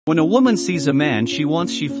When a woman sees a man she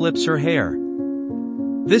wants, she flips her hair.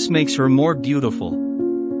 This makes her more beautiful.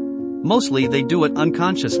 Mostly they do it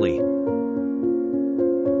unconsciously.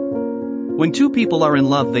 When two people are in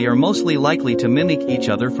love, they are mostly likely to mimic each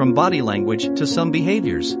other from body language to some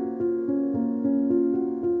behaviors.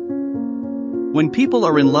 When people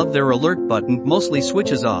are in love, their alert button mostly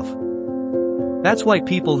switches off. That's why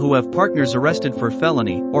people who have partners arrested for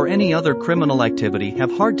felony or any other criminal activity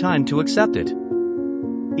have hard time to accept it,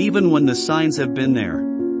 even when the signs have been there.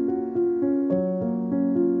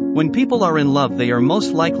 When people are in love, they are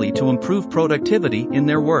most likely to improve productivity in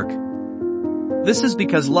their work. This is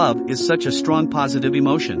because love is such a strong positive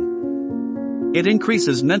emotion. It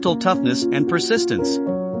increases mental toughness and persistence.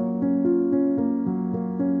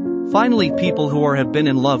 Finally, people who have been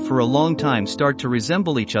in love for a long time start to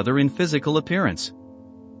resemble each other in physical appearance.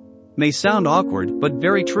 May sound awkward, but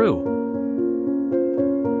very true.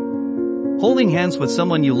 Holding hands with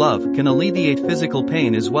someone you love can alleviate physical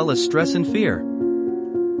pain as well as stress and fear.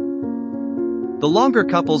 The longer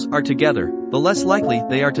couples are together, the less likely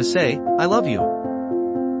they are to say, "I love you."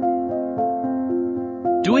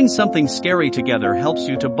 Doing something scary together helps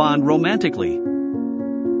you to bond romantically,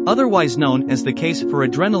 otherwise known as the case for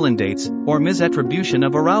adrenaline dates or misattribution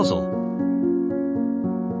of arousal.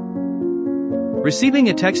 Receiving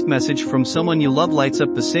a text message from someone you love lights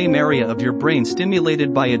up the same area of your brain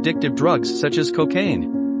stimulated by addictive drugs such as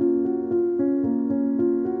cocaine.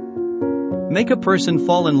 Make a person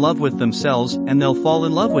fall in love with themselves and they'll fall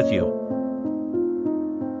in love with you.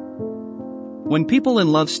 When people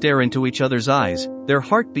in love stare into each other's eyes, their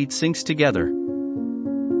heartbeat syncs together.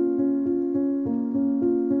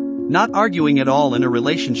 Not arguing at all in a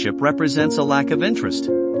relationship represents a lack of interest.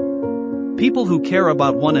 People who care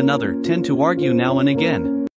about one another tend to argue now and again.